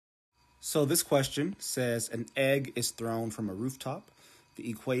So this question says an egg is thrown from a rooftop. The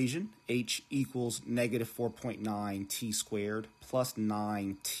equation h equals negative 4.9 t squared plus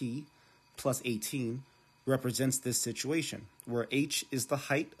 9t plus 18 represents this situation, where h is the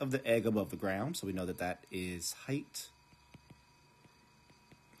height of the egg above the ground, so we know that that is height.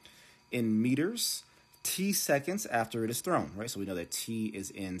 In meters, t seconds after it is thrown, right? So we know that t is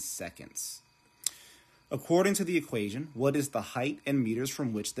in seconds. According to the equation, what is the height in meters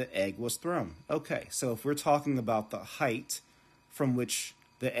from which the egg was thrown? Okay, so if we're talking about the height from which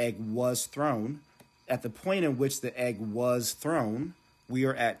the egg was thrown, at the point in which the egg was thrown, we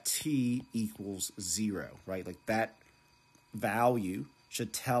are at t equals 0, right? Like that value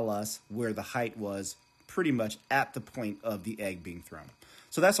should tell us where the height was pretty much at the point of the egg being thrown.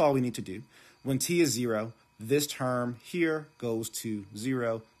 So that's all we need to do. When t is 0, this term here goes to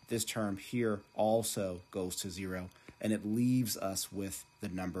 0. This term here also goes to 0, and it leaves us with the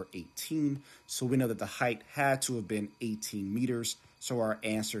number 18. So we know that the height had to have been 18 meters, so our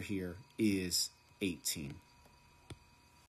answer here is 18.